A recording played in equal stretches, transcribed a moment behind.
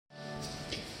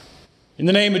In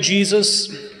the name of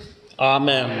Jesus,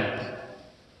 amen.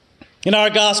 In our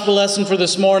gospel lesson for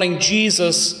this morning,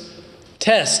 Jesus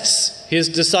tests his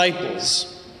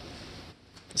disciples.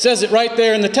 It says it right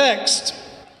there in the text.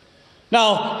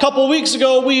 Now, a couple weeks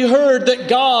ago, we heard that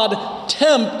God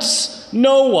tempts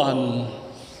no one.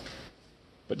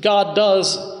 But God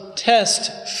does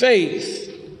test faith.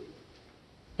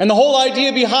 And the whole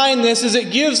idea behind this is it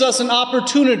gives us an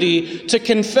opportunity to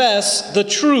confess the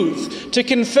truth, to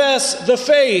confess the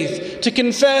faith, to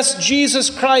confess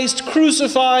Jesus Christ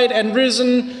crucified and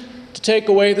risen to take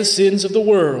away the sins of the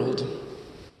world.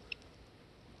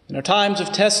 In our times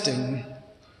of testing,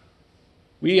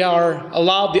 we are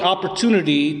allowed the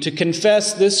opportunity to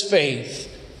confess this faith,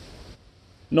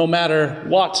 no matter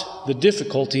what the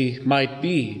difficulty might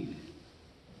be.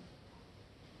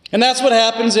 And that's what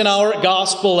happens in our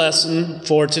gospel lesson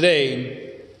for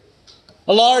today.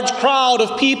 A large crowd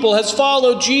of people has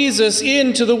followed Jesus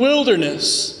into the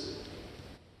wilderness.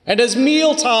 And as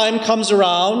mealtime comes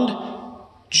around,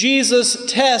 Jesus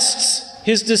tests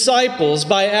his disciples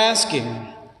by asking,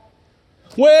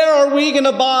 "Where are we going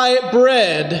to buy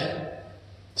bread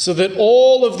so that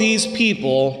all of these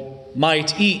people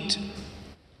might eat?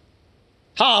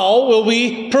 How will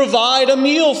we provide a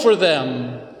meal for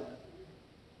them?"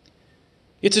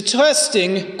 It's a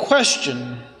testing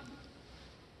question.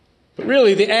 But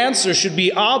really, the answer should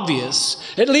be obvious,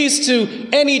 at least to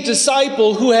any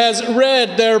disciple who has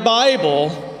read their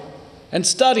Bible and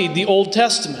studied the Old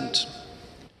Testament.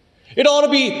 It ought to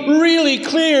be really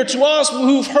clear to us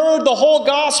who've heard the whole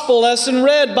gospel lesson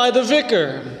read by the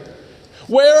vicar.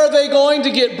 Where are they going to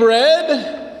get bread?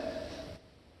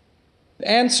 The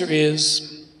answer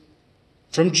is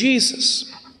from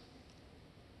Jesus,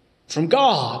 from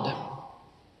God,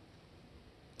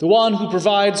 the one who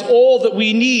provides all that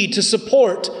we need to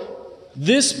support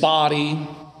this body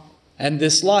and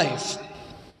this life.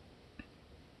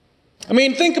 I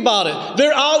mean, think about it.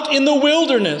 They're out in the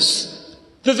wilderness,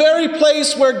 the very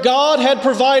place where God had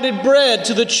provided bread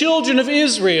to the children of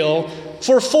Israel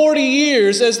for 40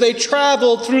 years as they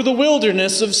traveled through the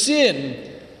wilderness of sin.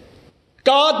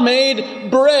 God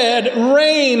made bread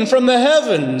rain from the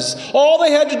heavens. All they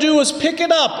had to do was pick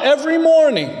it up every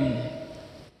morning.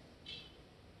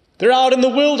 They're out in the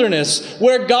wilderness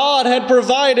where God had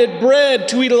provided bread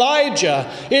to Elijah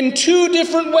in two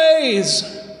different ways.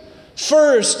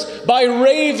 First, by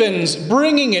ravens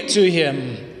bringing it to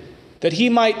him, that he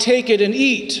might take it and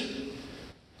eat.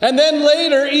 And then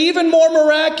later, even more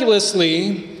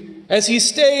miraculously, as he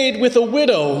stayed with a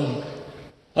widow,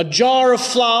 a jar of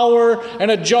flour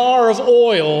and a jar of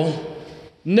oil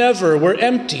never were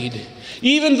emptied,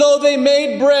 even though they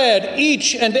made bread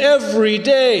each and every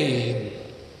day.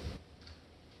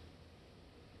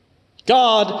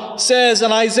 God says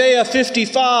in Isaiah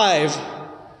 55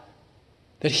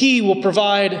 that he will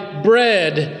provide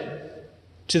bread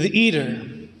to the eater.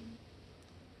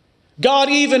 God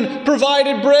even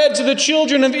provided bread to the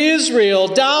children of Israel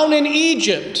down in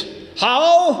Egypt.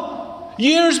 How?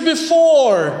 Years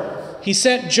before, he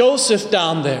sent Joseph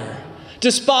down there,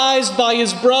 despised by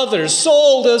his brothers,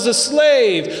 sold as a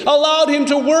slave, allowed him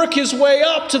to work his way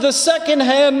up to the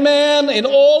second-hand man in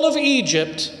all of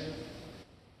Egypt.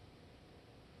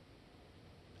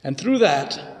 And through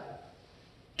that,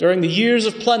 during the years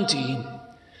of plenty,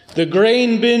 the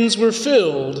grain bins were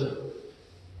filled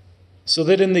so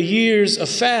that in the years of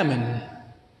famine,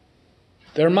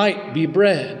 there might be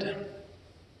bread.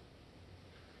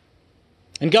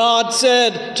 And God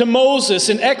said to Moses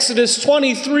in Exodus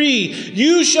 23,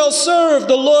 "You shall serve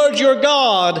the Lord your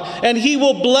God, and he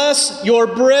will bless your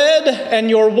bread and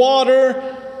your water,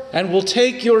 and will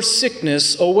take your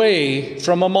sickness away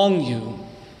from among you."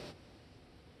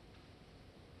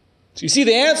 So you see,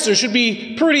 the answer should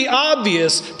be pretty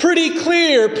obvious, pretty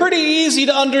clear, pretty easy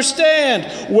to understand.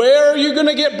 Where are you going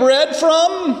to get bread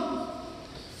from?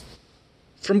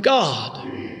 From God.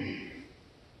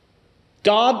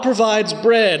 God provides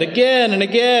bread again and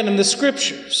again in the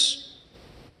Scriptures.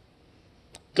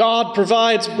 God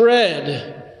provides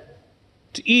bread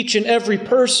to each and every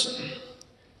person.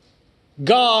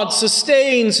 God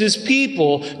sustains his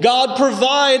people. God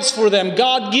provides for them.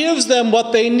 God gives them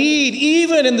what they need,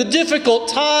 even in the difficult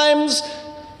times,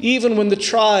 even when the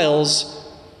trials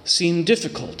seem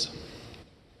difficult.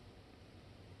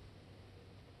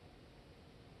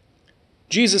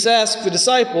 Jesus asked the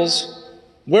disciples,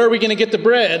 "Where are we going to get the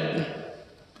bread?"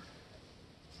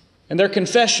 And their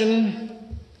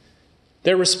confession,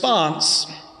 their response,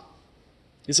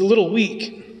 is a little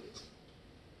weak.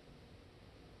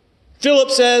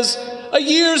 Philip says, "A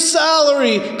year's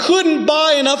salary couldn't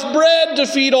buy enough bread to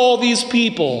feed all these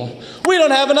people. We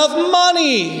don't have enough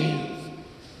money."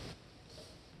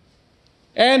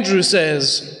 Andrew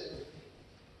says,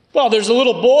 well, there's a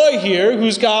little boy here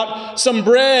who's got some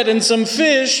bread and some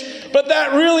fish, but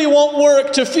that really won't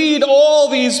work to feed all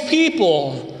these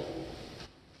people.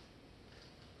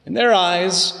 In their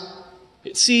eyes,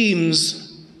 it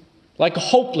seems like a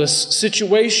hopeless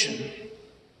situation.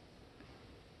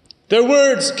 Their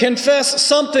words confess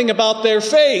something about their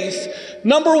faith.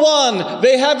 Number one,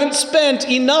 they haven't spent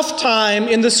enough time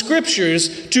in the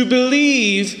Scriptures to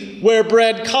believe where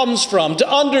bread comes from, to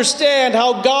understand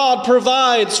how God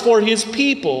provides for His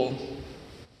people.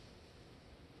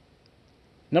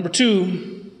 Number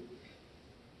two,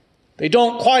 they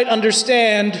don't quite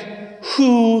understand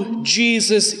who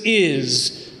Jesus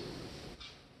is.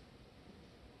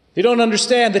 They don't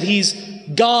understand that He's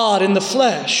God in the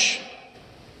flesh.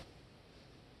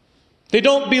 They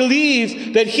don't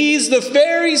believe that He's the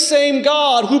very same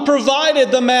God who provided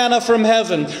the manna from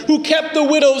heaven, who kept the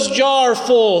widow's jar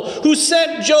full, who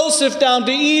sent Joseph down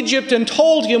to Egypt and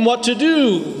told him what to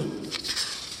do.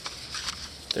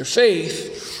 Their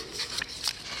faith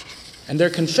and their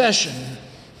confession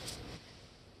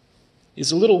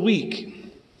is a little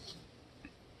weak.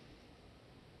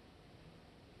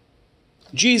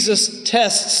 Jesus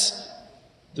tests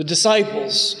the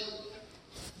disciples.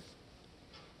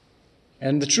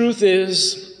 And the truth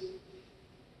is,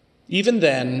 even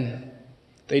then,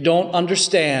 they don't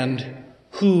understand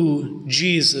who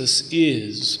Jesus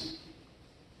is.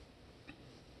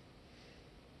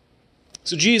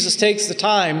 So Jesus takes the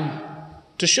time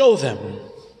to show them.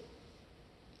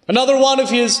 Another one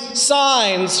of His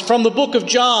signs from the book of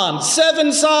John,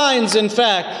 7 signs in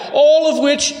fact, all of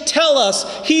which tell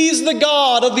us He's the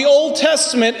God of the Old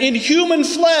Testament in human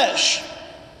flesh.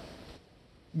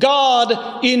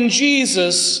 God in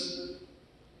Jesus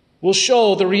will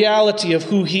show the reality of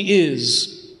who He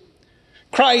is.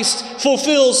 Christ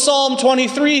fulfills Psalm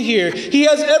 23 here. He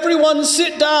has everyone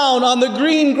sit down on the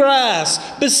green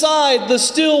grass beside the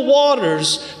still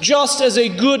waters, just as a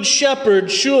good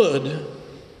shepherd should.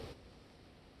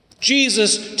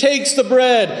 Jesus takes the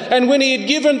bread, and when He had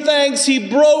given thanks, He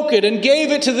broke it and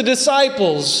gave it to the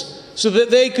disciples so that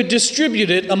they could distribute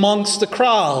it amongst the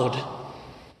crowd.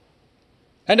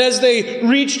 And as they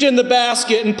reached in the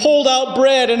basket and pulled out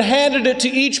bread and handed it to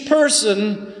each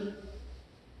person,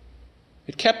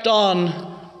 it kept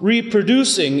on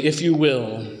reproducing, if you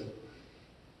will.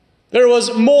 There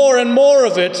was more and more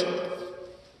of it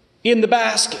in the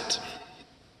basket.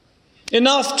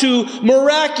 Enough to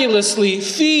miraculously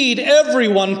feed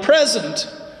everyone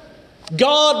present.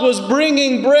 God was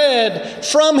bringing bread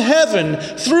from heaven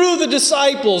through the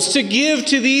disciples to give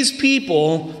to these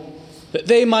people that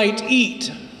they might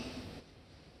eat.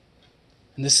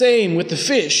 And the same with the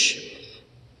fish.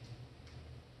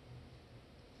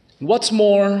 What's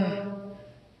more,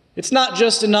 it's not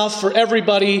just enough for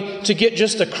everybody to get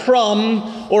just a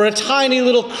crumb or a tiny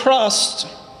little crust.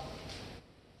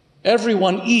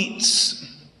 Everyone eats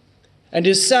and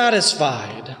is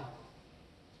satisfied.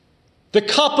 The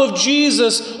cup of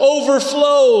Jesus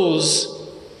overflows,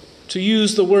 to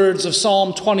use the words of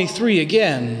Psalm 23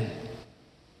 again.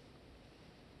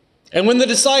 And when the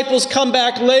disciples come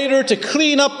back later to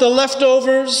clean up the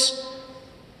leftovers,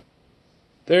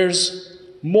 there's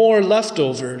more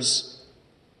leftovers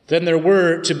than there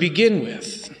were to begin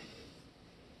with.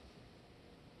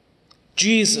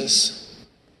 Jesus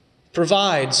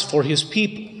provides for His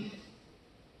people.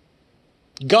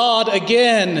 God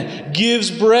again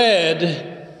gives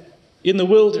bread in the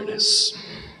wilderness.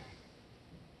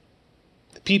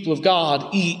 The people of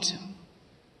God eat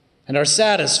and are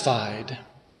satisfied.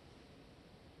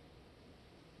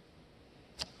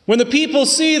 When the people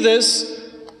see this,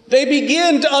 they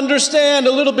begin to understand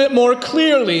a little bit more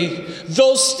clearly,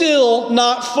 though still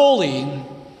not fully.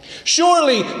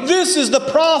 Surely this is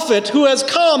the prophet who has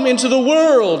come into the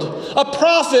world, a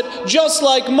prophet just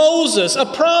like Moses, a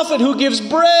prophet who gives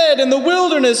bread in the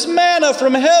wilderness, manna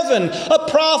from heaven, a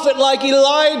prophet like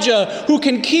Elijah who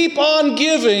can keep on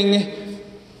giving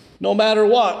no matter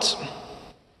what,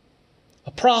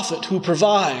 a prophet who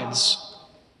provides.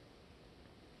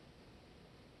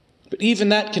 But even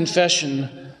that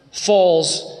confession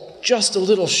falls just a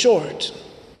little short.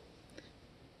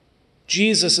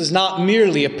 Jesus is not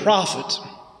merely a prophet.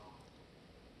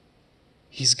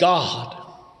 He's God.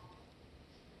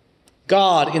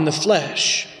 God in the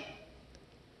flesh.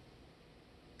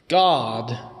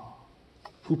 God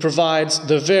who provides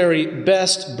the very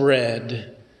best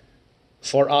bread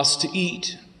for us to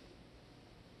eat.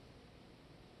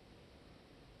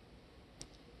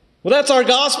 Well, that's our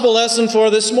gospel lesson for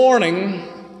this morning.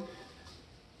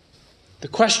 The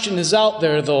question is out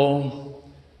there, though.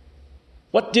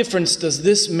 What difference does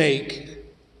this make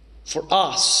for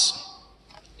us,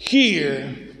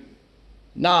 here,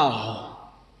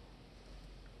 now.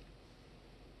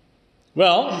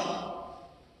 Well,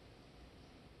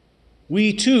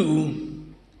 we too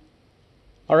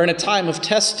are in a time of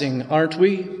testing, aren't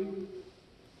we?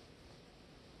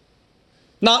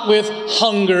 Not with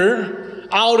hunger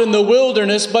out in the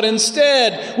wilderness, but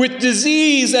instead with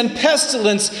disease and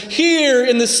pestilence here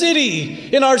in the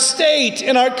city, in our state,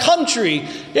 in our country,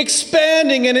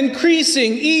 expanding and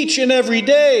increasing each and every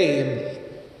day.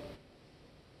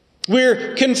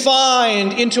 We're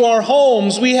confined into our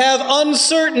homes. We have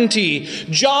uncertainty.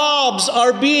 Jobs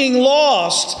are being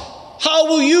lost. How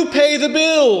will you pay the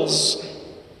bills?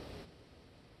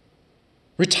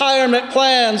 Retirement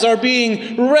plans are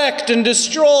being wrecked and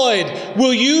destroyed.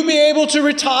 Will you be able to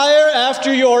retire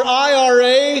after your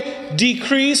IRA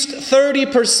decreased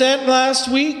 30% last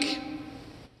week?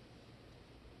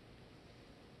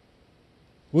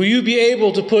 Will you be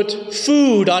able to put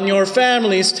food on your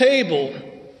family's table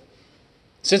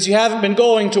since you haven't been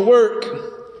going to work?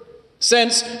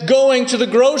 Since going to the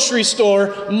grocery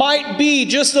store might be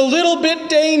just a little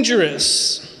bit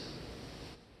dangerous?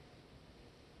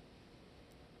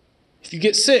 If you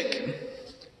get sick,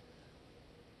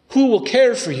 who will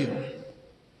care for you?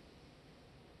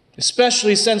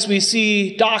 Especially since we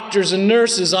see doctors and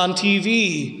nurses on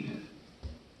TV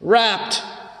wrapped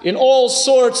in all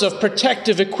sorts of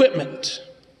protective equipment.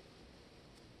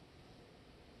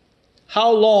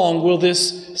 How long will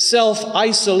this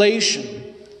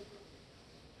self-isolation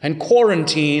and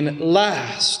quarantine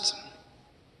last?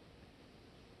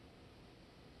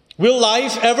 Will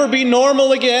life ever be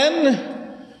normal again?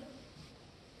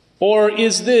 Or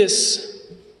is this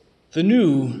the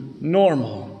new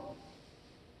normal?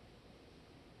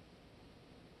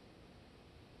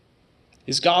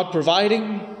 Is God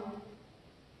providing?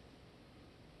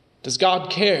 Does God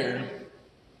care?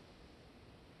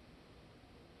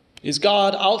 Is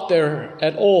God out there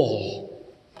at all?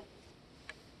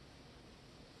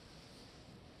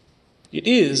 It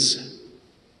is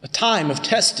a time of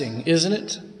testing, isn't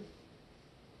it?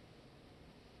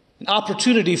 An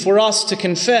opportunity for us to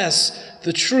confess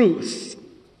the truth.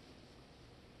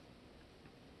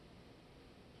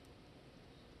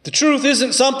 The truth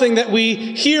isn't something that we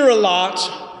hear a lot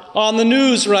on the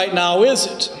news right now, is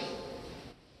it?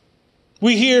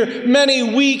 We hear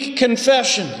many weak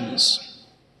confessions.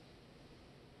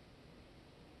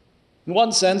 In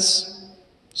one sense,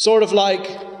 sort of like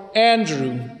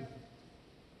Andrew,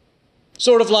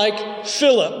 sort of like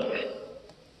Philip.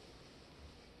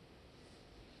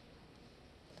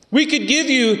 We could give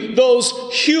you those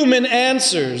human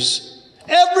answers.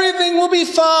 Everything will be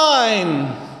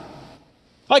fine.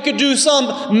 I could do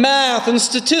some math and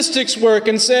statistics work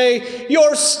and say,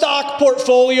 your stock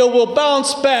portfolio will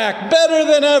bounce back better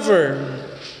than ever.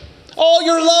 All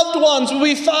your loved ones will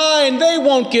be fine. They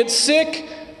won't get sick.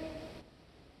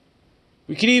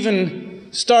 We could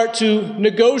even start to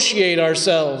negotiate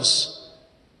ourselves.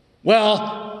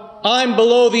 Well, I'm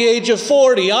below the age of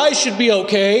 40. I should be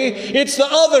okay. It's the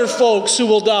other folks who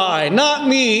will die, not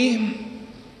me.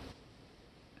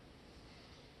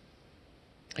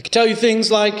 I could tell you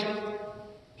things like,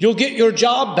 you'll get your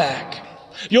job back.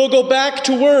 You'll go back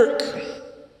to work.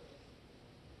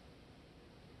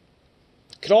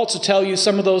 I could also tell you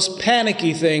some of those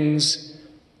panicky things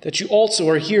that you also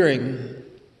are hearing.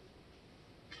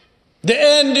 The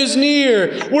end is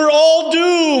near. We're all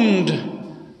doomed.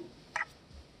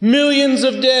 Millions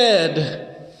of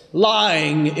dead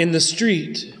lying in the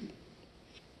street.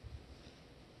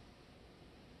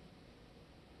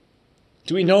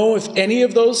 Do we know if any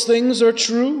of those things are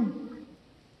true?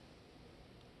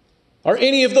 Are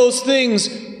any of those things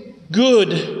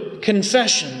good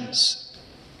confessions?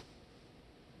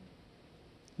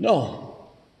 No,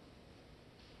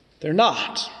 they're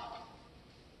not.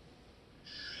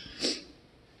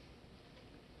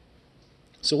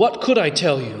 So what could I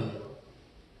tell you?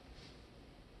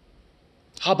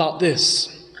 How about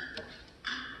this?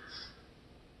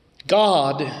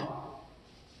 God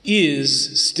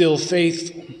is still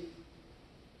faithful.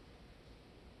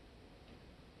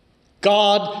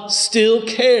 God still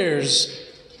cares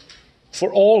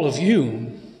for all of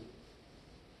you.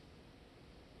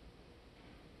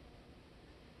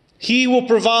 He will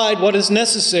provide what is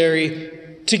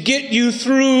necessary to get you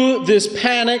through this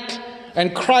panic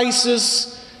and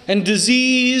crisis and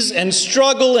disease and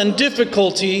struggle and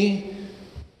difficulty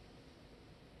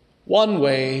one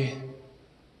way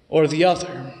or the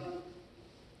other.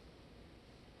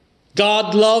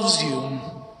 God loves you,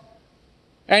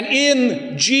 and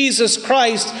in Jesus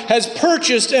Christ has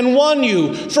purchased and won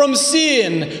you from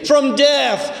sin, from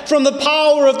death, from the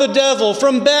power of the devil,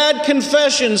 from bad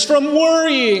confessions, from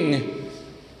worrying.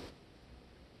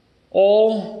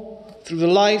 All through the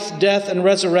life, death, and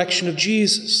resurrection of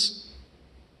Jesus.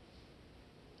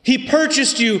 He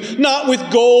purchased you not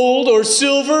with gold or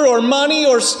silver or money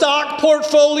or stock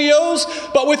portfolios,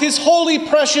 but with his holy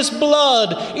precious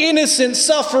blood, innocent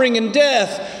suffering and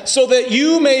death, so that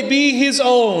you may be his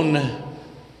own,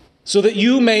 so that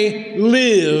you may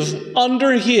live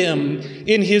under him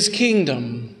in his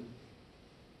kingdom.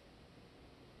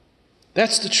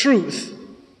 That's the truth.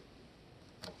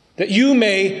 That you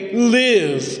may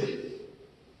live.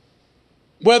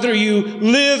 Whether you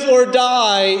live or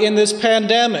die in this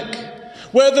pandemic,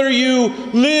 whether you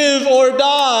live or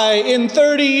die in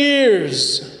 30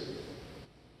 years,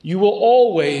 you will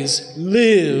always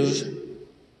live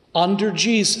under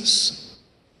Jesus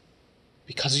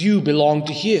because you belong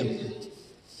to him.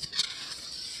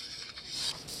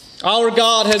 Our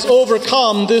God has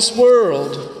overcome this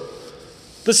world.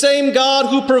 The same God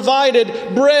who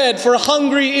provided bread for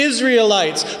hungry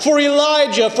Israelites, for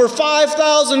Elijah, for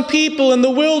 5,000 people in the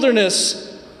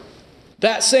wilderness,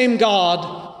 that same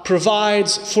God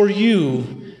provides for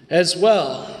you as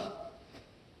well.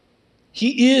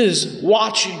 He is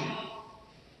watching.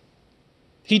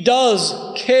 He does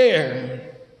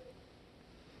care.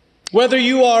 Whether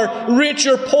you are rich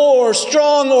or poor,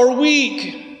 strong or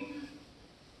weak,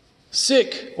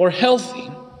 sick or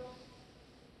healthy,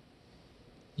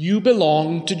 you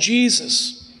belong to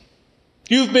Jesus.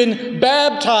 You've been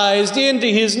baptized into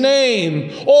his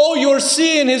name. All your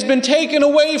sin has been taken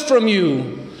away from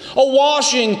you. A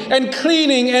washing and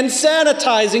cleaning and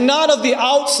sanitizing, not of the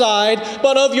outside,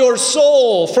 but of your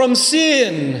soul, from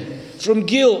sin, from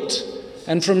guilt,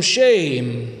 and from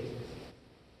shame.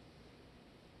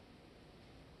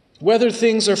 Whether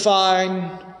things are fine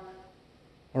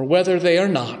or whether they are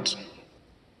not,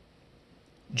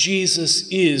 Jesus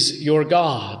is your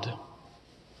God,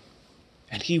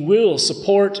 and he will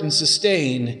support and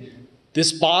sustain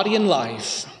this body and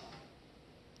life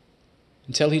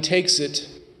until he takes it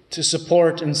to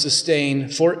support and sustain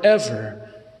forever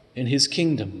in his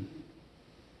kingdom.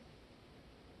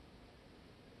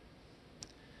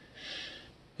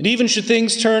 And even should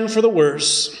things turn for the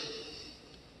worse,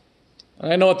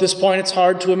 and I know at this point it's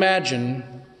hard to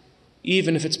imagine,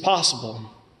 even if it's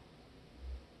possible,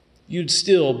 you'd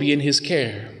still be in his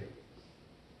care.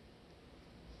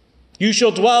 You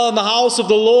shall dwell in the house of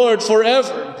the Lord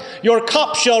forever. Your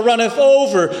cup shall runneth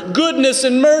over. Goodness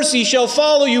and mercy shall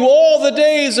follow you all the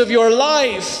days of your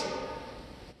life.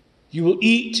 You will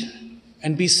eat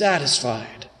and be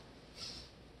satisfied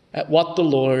at what the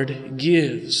Lord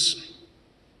gives.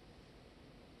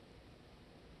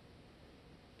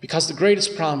 Because the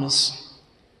greatest promise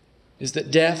is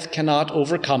that death cannot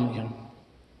overcome you.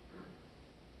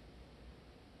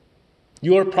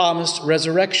 You are promised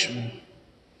resurrection,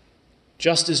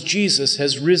 just as Jesus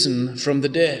has risen from the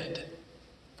dead.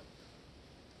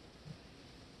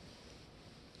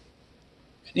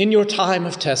 In your time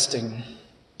of testing,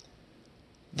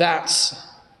 that's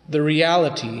the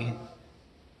reality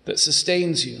that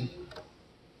sustains you.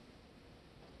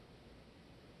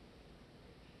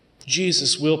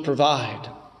 Jesus will provide.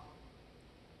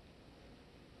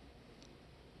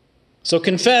 So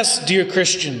confess, dear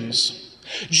Christians,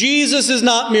 Jesus is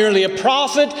not merely a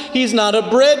prophet. He's not a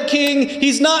bread king.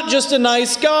 He's not just a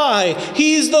nice guy.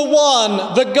 He's the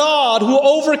one, the God who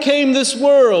overcame this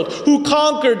world, who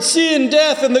conquered sin,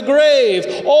 death, and the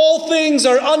grave. All things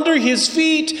are under his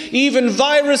feet, even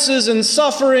viruses and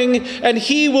suffering, and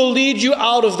he will lead you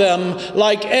out of them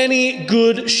like any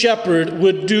good shepherd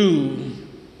would do.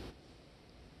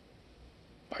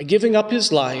 By giving up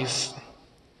his life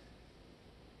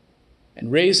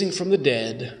and raising from the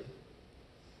dead,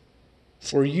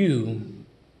 for you,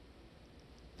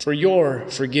 for your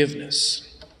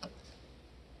forgiveness,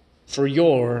 for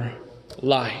your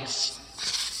life.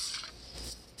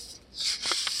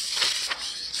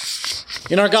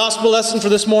 In our gospel lesson for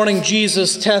this morning,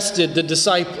 Jesus tested the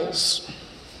disciples.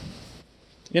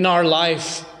 In our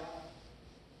life,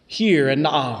 here and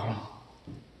now,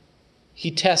 he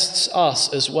tests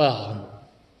us as well.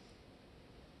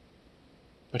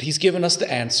 But he's given us the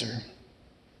answer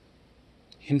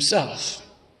himself.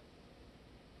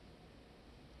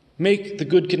 Make the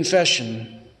good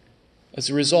confession as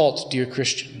a result, dear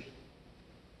Christian.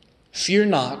 Fear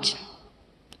not.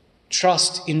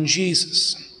 Trust in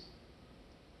Jesus.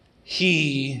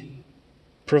 He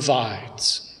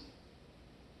provides.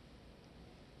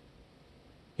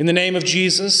 In the name of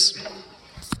Jesus,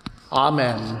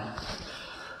 amen.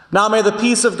 Now may the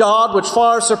peace of God, which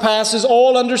far surpasses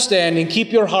all understanding,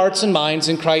 keep your hearts and minds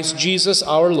in Christ Jesus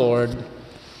our Lord.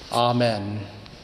 Amen.